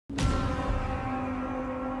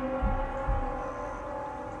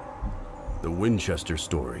The Winchester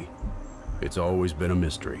story. It's always been a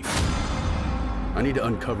mystery. I need to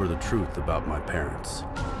uncover the truth about my parents.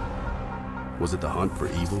 Was it the hunt for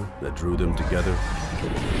evil that drew them together?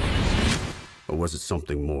 Or was it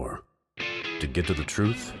something more? To get to the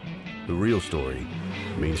truth, the real story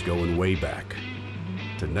means going way back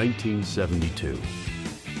to 1972.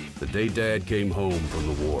 The day Dad came home from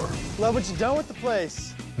the war. Love what you done with the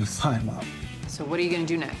place. It's fine, Mom. So what are you gonna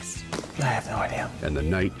do next? I have no idea. And the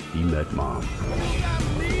night he met Mom.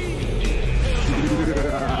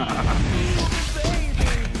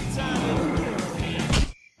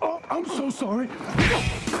 Oh, I'm so sorry.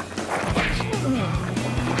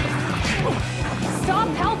 Stop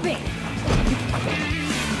helping!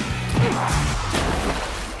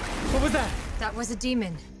 What was that? That was a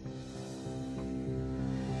demon.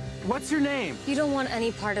 What's your name? You don't want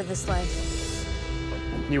any part of this life.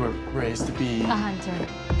 You were raised to be... A hunter.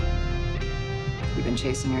 You've been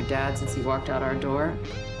chasing your dad since he walked out our door?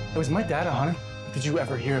 Was my dad a hunter? Did you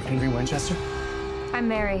ever hear of Henry Winchester? I'm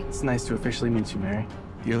Mary. It's nice to officially meet you, Mary.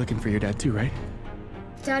 You're looking for your dad too, right?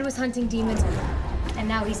 Dad was hunting demons, and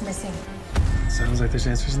now he's missing. Sounds like there's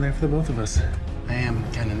answers in there for the both of us. I am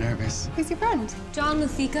kind of nervous. Who's your friend? John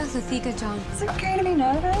Luthika, Luthika John. Is it okay to be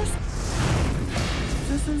nervous?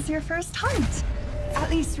 This is your first hunt. At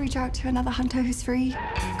least reach out to another hunter who's free.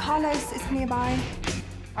 Carlos is nearby.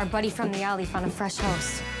 Our buddy from the alley found a fresh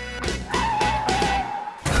host.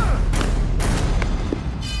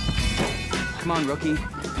 Come on, rookie.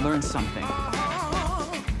 Learn something.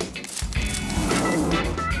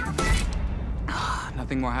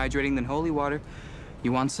 Nothing more hydrating than holy water.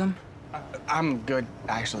 You want some? I'm good,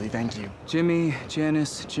 actually. Thank you. Jimmy,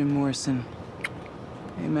 Janice, Jim Morrison.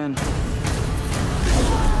 Amen.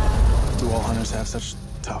 Do all hunters have such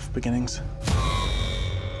tough beginnings?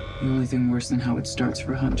 The only thing worse than how it starts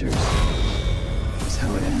for hunters is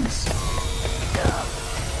how it ends.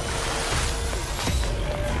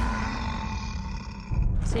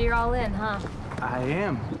 So you're all in, huh? I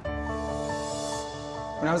am.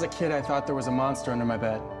 When I was a kid, I thought there was a monster under my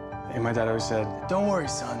bed. And my dad always said, "Don't worry,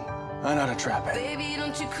 son. I know how to trap it."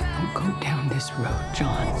 Don't go down this road,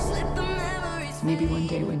 John. Maybe one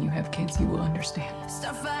day when you have kids, you will understand.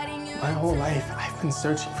 My whole life, I've been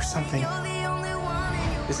searching for something.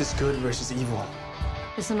 Is this good versus evil?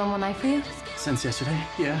 Is a normal night for you? Since yesterday,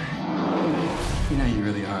 yeah. You know, you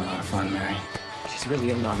really are a lot of fun, Mary. She's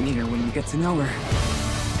really a lot neater when you get to know her.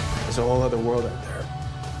 There's a whole other world out there.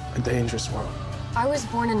 A dangerous world. I was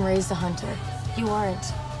born and raised a hunter. You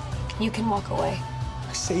aren't. You can walk away.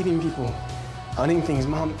 Saving people, hunting things,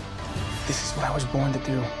 Mom. This is what I was born to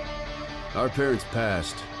do. Our parents'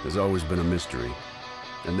 past has always been a mystery,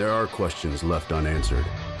 and there are questions left unanswered.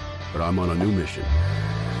 But I'm on a new mission,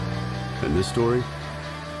 and this story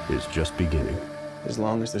is just beginning. As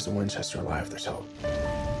long as there's a Winchester alive, there's hope.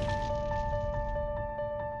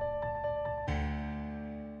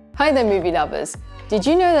 Hi there, movie lovers. Did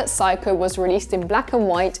you know that Psycho was released in black and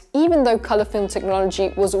white even though colour film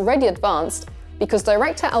technology was already advanced, because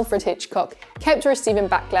director Alfred Hitchcock kept receiving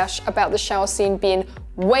backlash about the shower scene being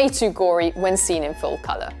way too gory when seen in full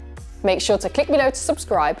colour? Make sure to click below to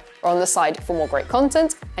subscribe or on the side for more great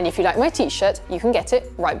content, and if you like my t-shirt, you can get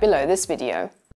it right below this video.